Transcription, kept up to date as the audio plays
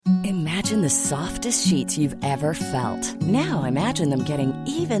Imagine the softest sheets you've ever felt. Now imagine them getting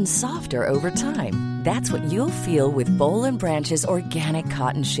even softer over time. That's what you'll feel with Boll & Branch's organic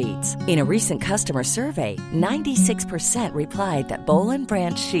cotton sheets. In a recent customer survey, 96% replied that Boll &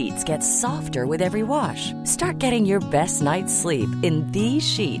 Branch sheets get softer with every wash. Start getting your best night's sleep in these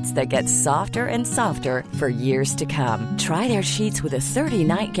sheets that get softer and softer for years to come. Try their sheets with a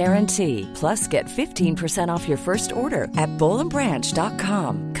 30-night guarantee. Plus, get 15% off your first order at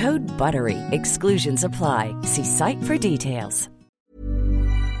bollandbranch.com. Code BUTTERY. Exclusions apply. See site for details.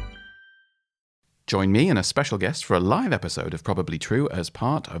 Join me and a special guest for a live episode of Probably True as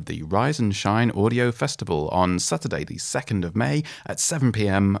part of the Rise and Shine Audio Festival on Saturday, the 2nd of May at 7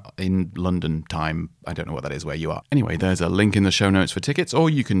 p.m. in London time. I don't know what that is where you are. Anyway, there's a link in the show notes for tickets, or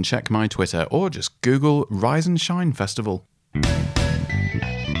you can check my Twitter, or just Google Rise and Shine Festival.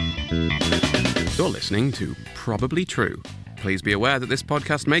 You're listening to Probably True. Please be aware that this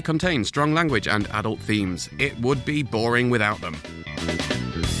podcast may contain strong language and adult themes. It would be boring without them.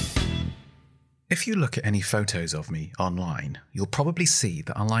 If you look at any photos of me online, you'll probably see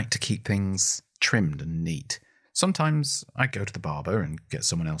that I like to keep things trimmed and neat. Sometimes I go to the barber and get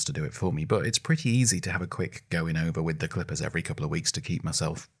someone else to do it for me, but it's pretty easy to have a quick going over with the clippers every couple of weeks to keep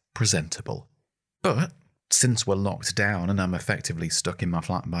myself presentable. But since we're locked down and I'm effectively stuck in my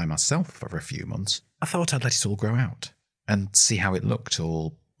flat by myself for a few months, I thought I'd let it all grow out and see how it looked,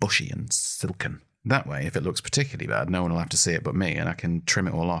 all bushy and silken. That way, if it looks particularly bad, no one will have to see it but me, and I can trim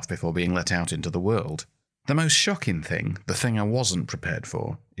it all off before being let out into the world. The most shocking thing, the thing I wasn't prepared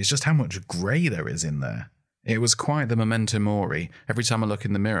for, is just how much grey there is in there. It was quite the memento mori. Every time I look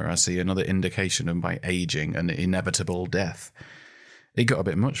in the mirror, I see another indication of my ageing and inevitable death. It got a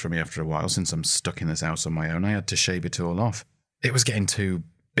bit much for me after a while, since I'm stuck in this house on my own. I had to shave it all off. It was getting too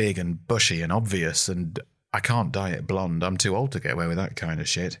big and bushy and obvious, and I can't dye it blonde. I'm too old to get away with that kind of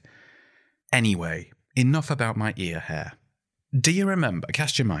shit. Anyway, enough about my ear hair. Do you remember,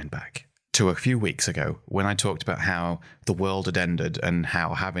 cast your mind back to a few weeks ago when I talked about how the world had ended and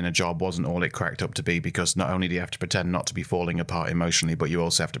how having a job wasn't all it cracked up to be, because not only do you have to pretend not to be falling apart emotionally, but you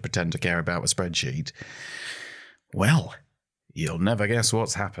also have to pretend to care about a spreadsheet? Well, you'll never guess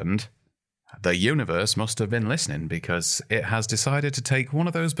what's happened. The universe must have been listening, because it has decided to take one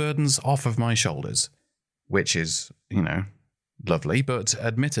of those burdens off of my shoulders, which is, lovely, but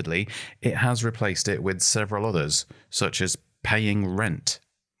admittedly, it has replaced it with several others, such as paying rent.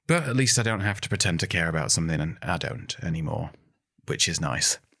 But at least I don't have to pretend to care about something, and I don't anymore, which is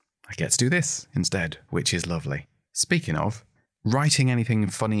nice. I get to do this instead, which is lovely. Speaking of, writing anything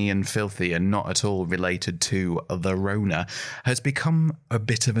funny and filthy and not at all related to the Rona has become a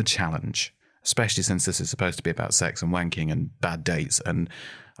bit of a challenge, especially since this is supposed to be about sex and wanking and bad dates, and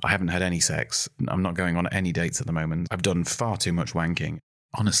I haven't had any sex. I'm not going on any dates at the moment. I've done far too much wanking.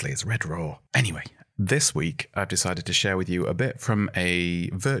 Honestly, it's red raw. Anyway, this week I've decided to share with you a bit from a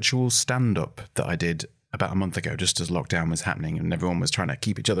virtual stand-up that I did about a month ago, just as lockdown was happening and everyone was trying to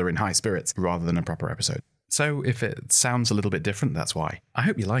keep each other in high spirits rather than a proper episode. So if it sounds a little bit different, that's why. I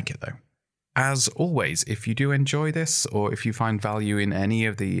hope you like it, though. As always, if you do enjoy this, or if you find value in any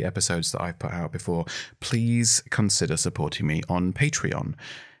of the episodes that I've put out before, please consider supporting me on Patreon.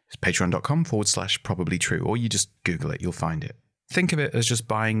 It's patreon.com/probablytrue, or you just Google it, you'll find it. Think of it as just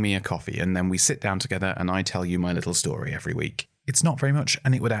buying me a coffee, and then we sit down together and I tell you my little story every week. It's not very much,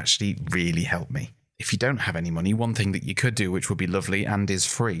 and it would actually really help me. If you don't have any money, one thing that you could do, which would be lovely and is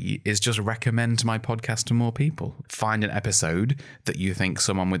free, is just recommend my podcast to more people. Find an episode that you think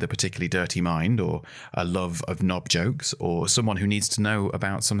someone with a particularly dirty mind, or a love of knob jokes, or someone who needs to know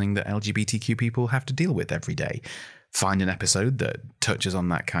about something that LGBTQ people have to deal with every day. Find an episode that touches on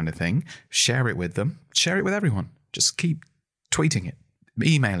that kind of thing. Share it with them. Share it with everyone. Just keep tweeting it,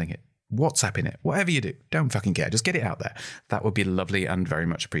 emailing it, WhatsApping it, whatever you do. Don't fucking care. Just get it out there. That would be lovely and very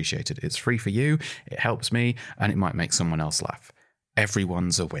much appreciated. It's free for you, it helps me, and it might make someone else laugh.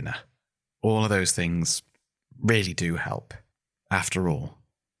 Everyone's a winner. All of those things really do help. After all,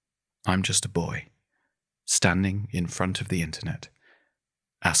 I'm just a boy, standing in front of the internet,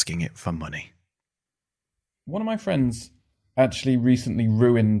 asking it for money. One of my friends actually recently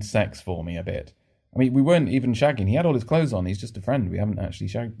ruined sex for me a bit. I mean, we weren't even shagging. He had all his clothes on. He's just a friend. We haven't actually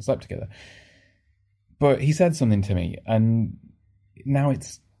slept together. But he said something to me, and now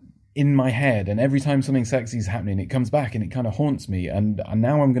it's in my head. And every time something sexy is happening, it comes back and it kind of haunts me. And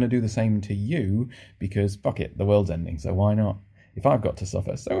now I'm going to do the same to you, because fuck it, the world's ending. So why not? If I've got to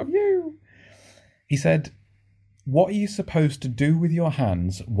suffer, so have you. He said, what are you supposed to do with your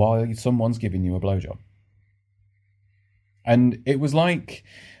hands while someone's giving you a blowjob? And it was like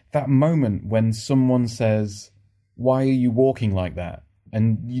that moment when someone says, why are you walking like that?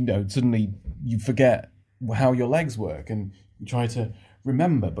 And, suddenly you forget how your legs work and you try to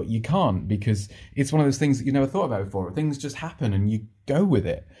remember, but you can't because it's one of those things that you never thought about before. Things just happen and you go with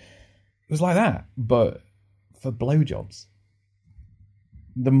it. It was like that, but for blowjobs.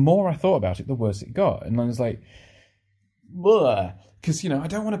 The more I thought about it, the worse it got. And I was like, because, I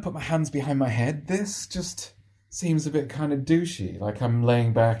don't want to put my hands behind my head. This just seems a bit kind of douchey. Like I'm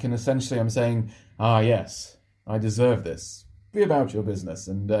laying back and essentially I'm saying, yes, I deserve this. Be about your business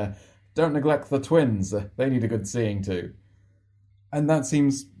and don't neglect the twins. They need a good seeing too. And that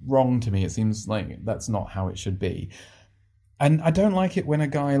seems wrong to me. It seems like that's not how it should be. And I don't like it when a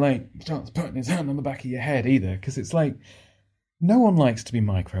guy starts putting his hand on the back of your head either, because it's like, no one likes to be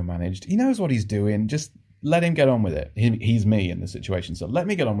micromanaged. He knows what he's doing. Just let him get on with it. He's me in the situation. So let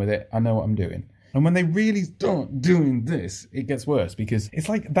me get on with it. I know what I'm doing. And when they really start doing this, it gets worse because it's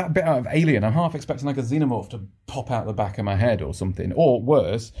like that bit out of Alien. I'm half expecting like a xenomorph to pop out the back of my head or something. Or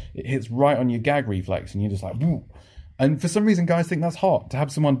worse, it hits right on your gag reflex and you're just like, woo. And for some reason, guys think that's hot, to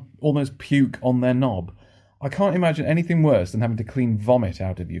have someone almost puke on their knob. I can't imagine anything worse than having to clean vomit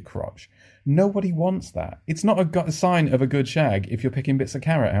out of your crotch. Nobody wants that. It's not a sign of a good shag if you're picking bits of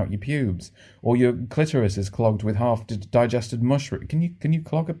carrot out your pubes, or your clitoris is clogged with half-digested mushroom. Can you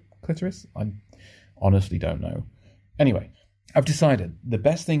clog a clitoris? I honestly don't know. Anyway, I've decided the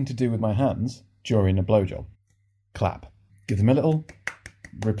best thing to do with my hands during a blowjob: clap. Give them a little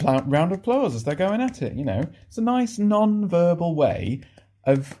round of applause as they're going at it. It's a nice non-verbal way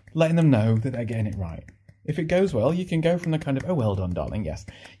of letting them know that they're getting it right. If it goes well, you can go from the kind of, oh, well done, darling, yes.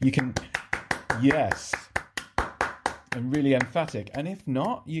 You can, yes, and really emphatic. And if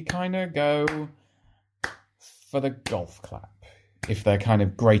not, you kind of go for the golf clap. If they're kind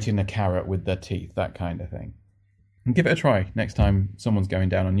of grating a carrot with their teeth, that kind of thing. And give it a try next time someone's going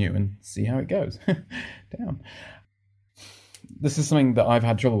down on you and see how it goes. Down. This is something that I've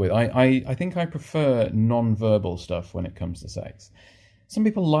had trouble with. I think I prefer non-verbal stuff when it comes to sex. Some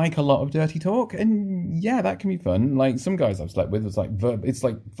people like a lot of dirty talk, and yeah, that can be fun. Like some guys I've slept with, it's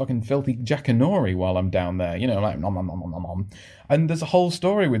like fucking filthy jackanory while I'm down there, like nom nom nom nom nom nom. And there's a whole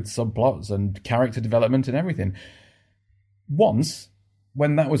story with subplots and character development and everything. Once,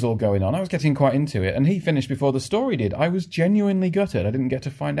 when that was all going on, I was getting quite into it, and he finished before the story did. I was genuinely gutted. I didn't get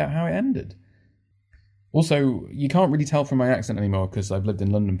to find out how it ended. Also, you can't really tell from my accent anymore because I've lived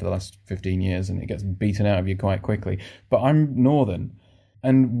in London for the last 15 years and it gets beaten out of you quite quickly. But I'm northern.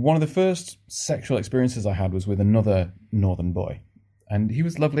 And one of the first sexual experiences I had was with another northern boy. And he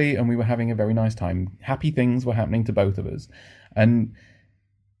was lovely and we were having a very nice time. Happy things were happening to both of us. And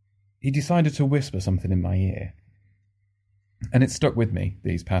he decided to whisper something in my ear. And it stuck with me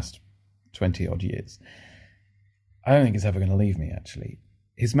these past 20 odd years. I don't think it's ever going to leave me, actually.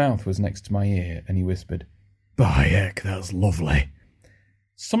 His mouth was next to my ear and he whispered, "By heck, that's lovely."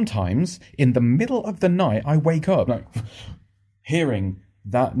 Sometimes, in the middle of the night, I wake up hearing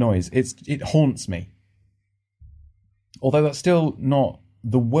that noise. It haunts me. Although that's still not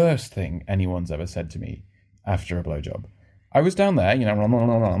the worst thing anyone's ever said to me after a blowjob. I was down there,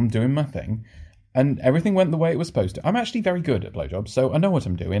 I'm doing my thing, and everything went the way it was supposed to. I'm actually very good at blowjobs, so I know what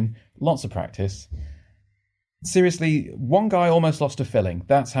I'm doing. Lots of practice. Seriously, one guy almost lost a filling.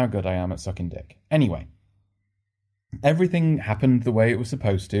 That's how good I am at sucking dick. Anyway, everything happened the way it was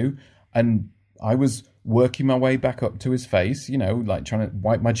supposed to, and I was working my way back up to his face, like trying to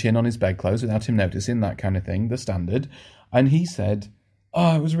wipe my chin on his bedclothes without him noticing, that kind of thing, the standard. And he said,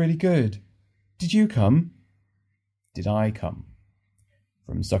 "Oh, it was really good. Did you come?" Did I come?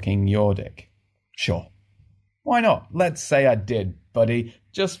 From sucking your dick? Sure. Why not? Let's say I did, buddy.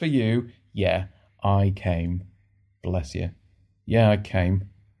 Just for you. Yeah, I came. Bless you. Yeah, I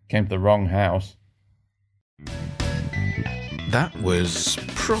came. Came to the wrong house. That was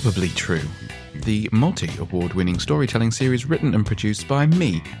Probably True, the multi-award-winning storytelling series written and produced by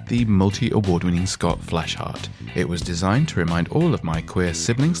me, the multi-award-winning Scott Fleshheart. It was designed to remind all of my queer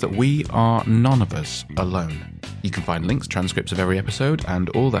siblings that we are none of us alone. You can find links, transcripts of every episode, and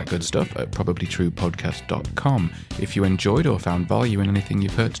all that good stuff at probablytruepodcast.com. If you enjoyed or found value in anything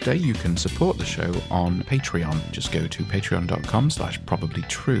you've heard today, you can support the show on Patreon. Just go to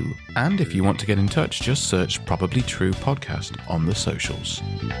patreon.com/probablytrue. And if you want to get in touch, just search Probably True Podcast on the socials.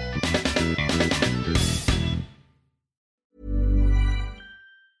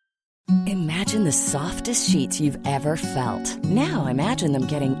 Imagine the softest sheets you've ever felt. Now imagine them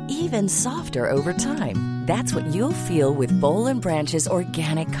getting even softer over time. That's what you'll feel with Boll & Branch's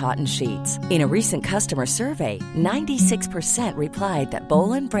organic cotton sheets. In a recent customer survey, 96% replied that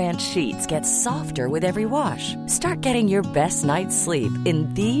Boll & Branch sheets get softer with every wash. Start getting your best night's sleep in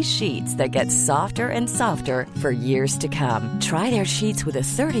these sheets that get softer and softer for years to come. Try their sheets with a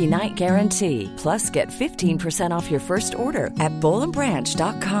 30-night guarantee. Plus, get 15% off your first order at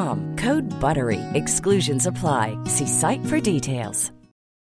bollandbranch.com. Code BUTTERY. Exclusions apply. See site for details.